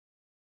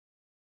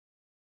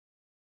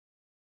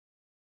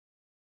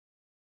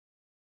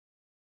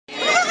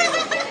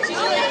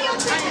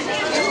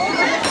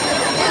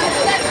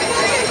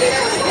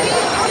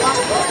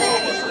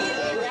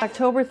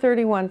October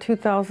 31,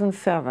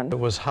 2007. It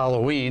was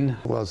Halloween.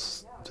 It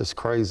was just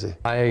crazy.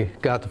 I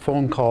got the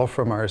phone call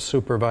from our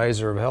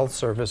supervisor of health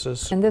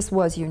services. And this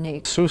was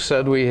unique. Sue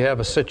said, we have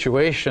a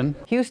situation.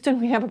 Houston,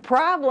 we have a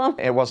problem.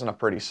 It wasn't a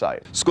pretty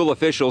sight. School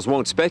officials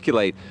won't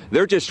speculate.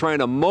 They're just trying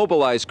to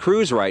mobilize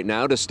crews right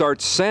now to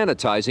start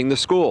sanitizing the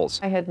schools.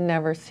 I had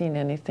never seen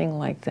anything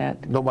like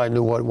that. Nobody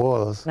knew what it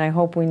was. And I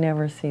hope we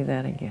never see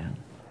that again.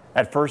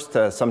 At first,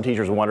 some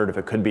teachers wondered if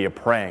it could be a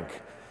prank.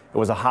 It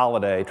was a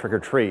holiday, trick or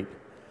treat.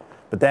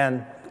 But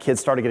then kids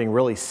started getting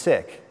really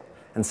sick.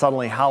 And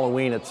suddenly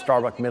Halloween at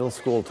Starbuck Middle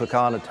School took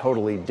on a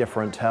totally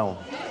different tone.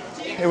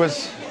 It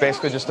was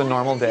basically just a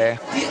normal day.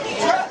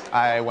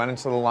 I went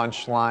into the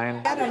lunch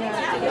line.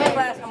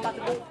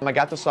 I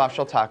got the soft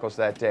shell tacos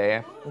that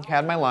day,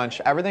 had my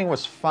lunch. Everything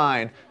was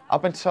fine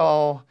up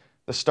until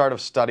the start of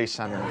study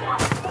center.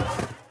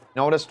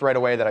 Noticed right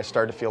away that I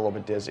started to feel a little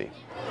bit dizzy.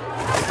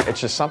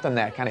 It's just something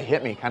that kind of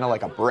hit me, kind of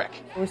like a brick.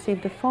 I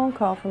received a phone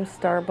call from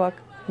Starbuck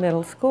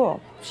Middle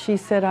School. She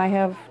said,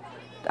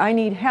 I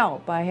need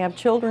help. I have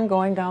children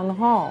going down the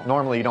hall.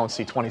 Normally you don't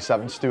see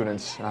 27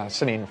 students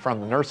sitting in front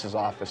of the nurse's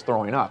office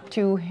throwing up.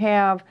 To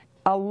have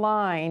a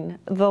line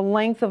the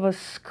length of a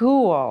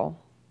school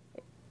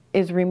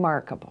is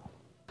remarkable.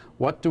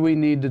 What do we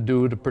need to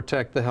do to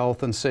protect the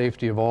health and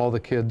safety of all the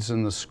kids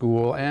in the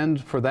school,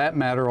 and for that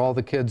matter, all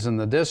the kids in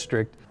the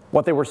district?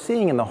 What they were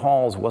seeing in the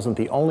halls wasn't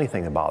the only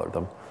thing that bothered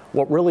them.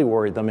 What really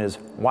worried them is,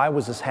 why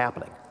was this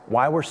happening?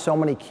 Why were so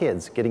many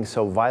kids getting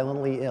so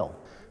violently ill?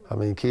 I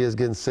mean, kids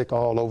getting sick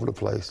all over the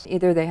place.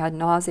 Either they had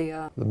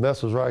nausea, The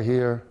mess was right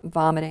here,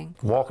 vomiting.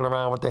 walking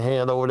around with their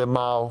hand over their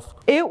mouth.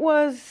 It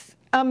was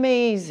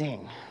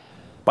amazing.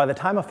 By the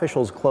time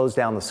officials closed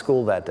down the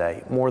school that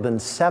day, more than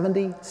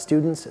 70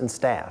 students and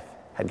staff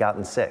had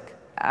gotten sick.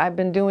 I've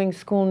been doing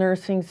school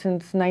nursing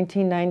since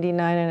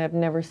 1999, and I've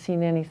never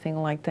seen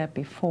anything like that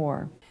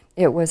before.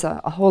 It was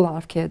a whole lot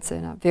of kids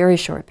in a very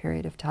short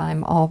period of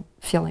time, all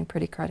feeling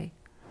pretty cruddy.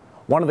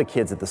 One of the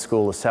kids at the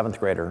school, a 7th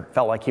grader,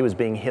 felt like he was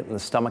being hit in the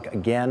stomach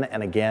again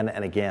and again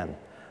and again.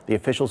 The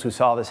officials who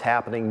saw this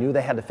happening knew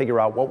they had to figure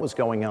out what was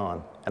going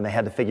on, and they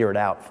had to figure it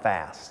out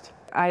fast.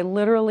 I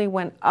literally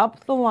went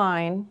up the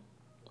line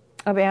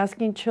of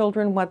asking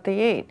children what they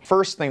ate.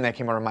 First thing that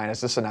came to mind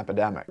is, this an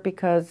epidemic?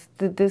 Because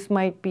this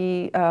might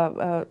be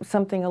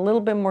something a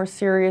little bit more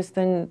serious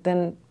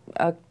than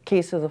a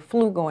case of the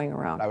flu going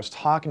around. I was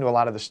talking to a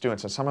lot of the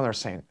students, and some of them are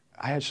saying,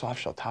 I had soft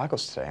shell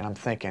tacos today, and I'm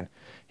thinking,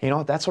 you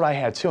know, that's what I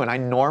had too, and I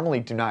normally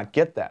do not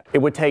get that. It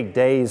would take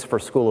days for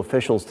school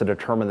officials to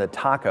determine that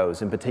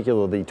tacos, in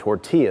particular the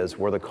tortillas,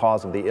 were the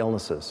cause of the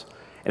illnesses.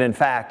 And in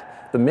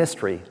fact, the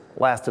mystery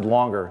lasted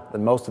longer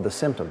than most of the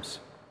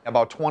symptoms.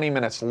 About 20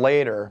 minutes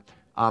later,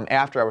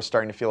 after I was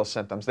starting to feel the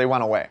symptoms, they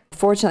went away.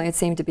 Fortunately, it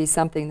seemed to be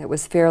something that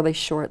was fairly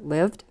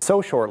short-lived.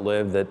 So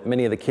short-lived that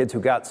many of the kids who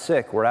got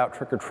sick were out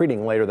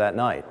trick-or-treating later that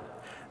night.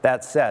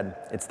 That said,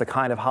 it's the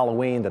kind of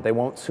Halloween that they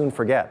won't soon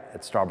forget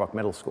at Starbuck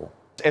Middle School.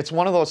 It's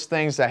one of those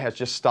things that has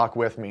just stuck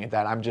with me,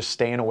 that I'm just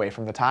staying away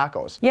from the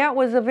tacos. Yeah, it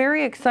was a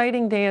very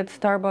exciting day at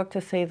Starbuck,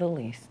 to say the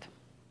least.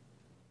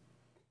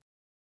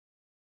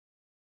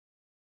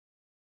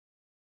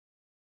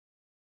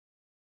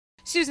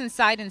 Susan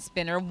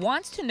Seidenspinner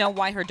wants to know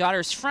why her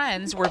daughter's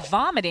friends were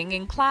vomiting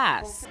in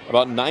class.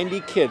 About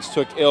 90 kids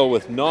took ill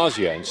with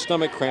nausea and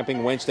stomach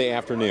cramping Wednesday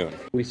afternoon.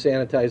 We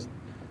sanitized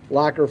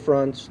locker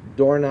fronts,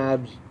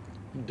 doorknobs,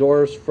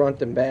 doors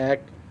front and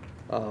back,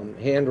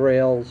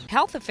 handrails.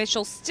 Health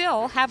officials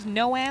still have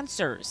no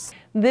answers.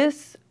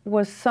 This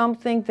was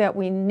something that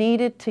we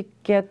needed to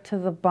get to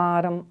the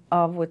bottom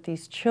of with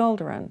these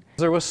children.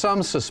 There was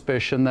some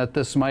suspicion that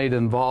this might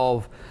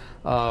involve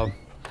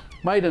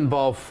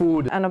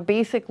food. On a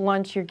basic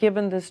lunch, you're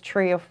given this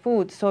tray of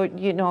food. So,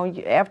 you know,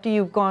 after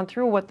you've gone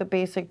through what the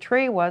basic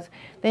tray was,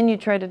 then you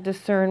try to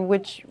discern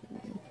which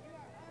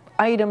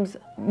items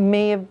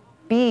may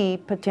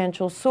be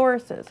potential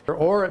sources.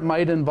 Or it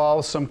might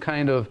involve some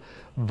kind of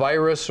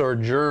virus or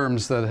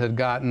germs that had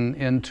gotten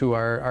into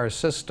our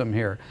system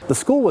here. The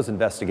school was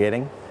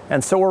investigating,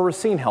 and so were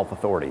Racine health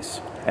authorities.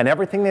 And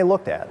everything they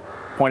looked at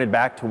pointed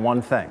back to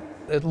one thing.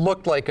 It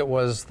looked like it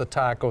was the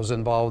tacos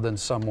involved in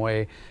some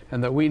way,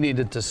 and that we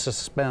needed to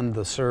suspend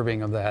the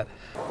serving of that.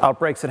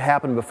 Outbreaks had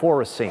happened before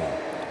Racine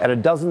at a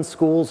dozen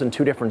schools in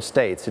 2 different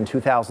states in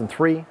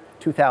 2003,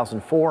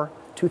 2004,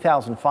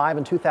 2005,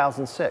 and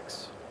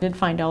 2006. Did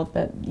find out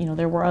that, you know,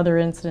 there were other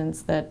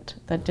incidents that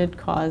did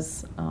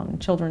cause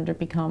children to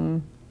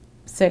become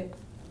sick.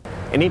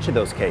 In each of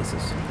those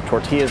cases,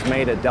 tortillas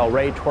made at Del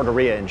Rey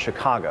Tortilla in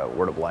Chicago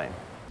were to blame.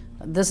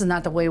 This is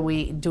not the way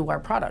we do our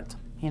product.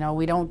 You know,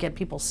 we don't get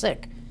people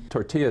sick.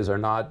 Tortillas are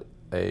not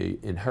an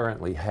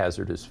inherently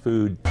hazardous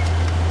food.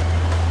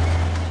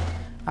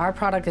 Our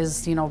product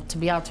is, you know, to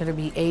be out there to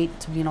be ate,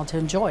 to, you know, to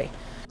enjoy.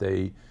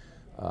 They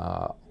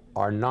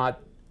are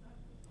not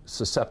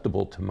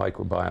susceptible to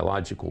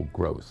microbiological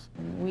growth.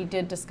 We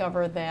did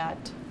discover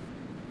that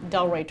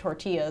Del Rey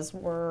tortillas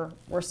were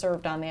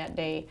served on that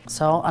day.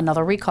 So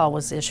another recall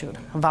was issued,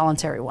 a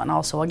voluntary one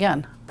also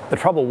again. The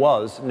trouble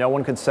was, no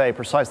one could say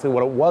precisely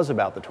what it was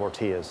about the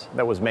tortillas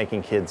that was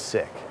making kids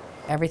sick.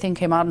 Everything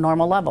came out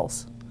normal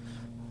levels.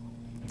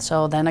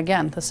 So then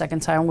again, the second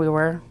time we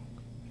were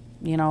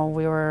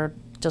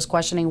just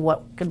questioning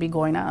what could be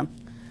going on.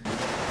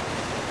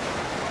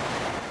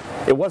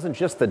 It wasn't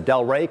just that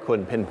Del Rey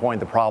couldn't pinpoint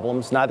the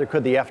problems, neither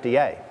could the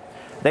FDA.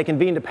 They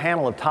convened a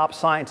panel of top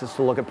scientists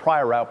to look at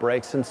prior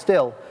outbreaks, and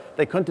still,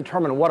 they couldn't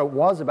determine what it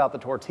was about the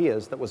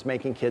tortillas that was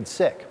making kids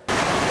sick.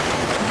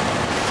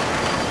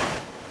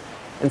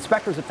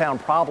 Inspectors had found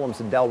problems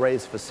in Del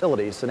Rey's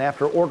facilities, and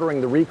after ordering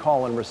the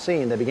recall in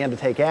Racine, they began to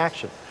take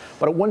action.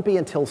 But it wouldn't be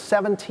until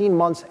 17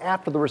 months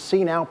after the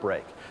Racine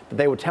outbreak that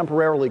they would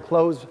temporarily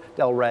close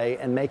Del Rey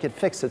and make it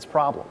fix its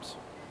problems.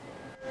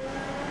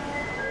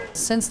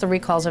 Since the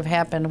recalls have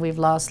happened, we've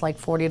lost like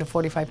 40 to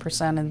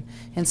 45%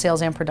 in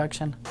sales and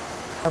production.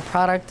 Our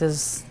product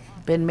has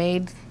been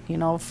made,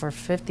 for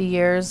 50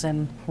 years,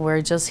 and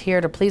we're just here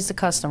to please the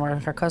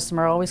customer. Our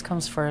customer always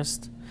comes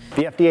first.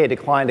 The FDA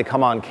declined to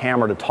come on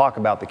camera to talk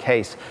about the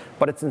case,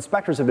 but its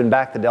inspectors have been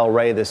back to Del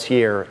Rey this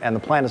year, and the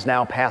plant is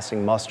now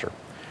passing muster.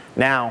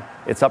 Now,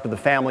 it's up to the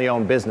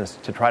family-owned business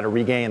to try to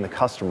regain the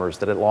customers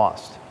that it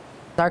lost.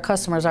 Our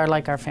customers are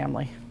like our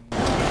family.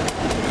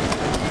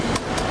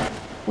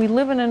 We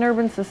live in an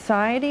urban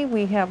society.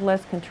 We have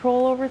less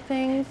control over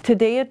things.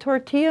 Today a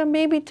tortilla,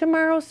 maybe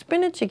tomorrow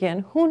spinach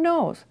again. Who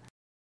knows?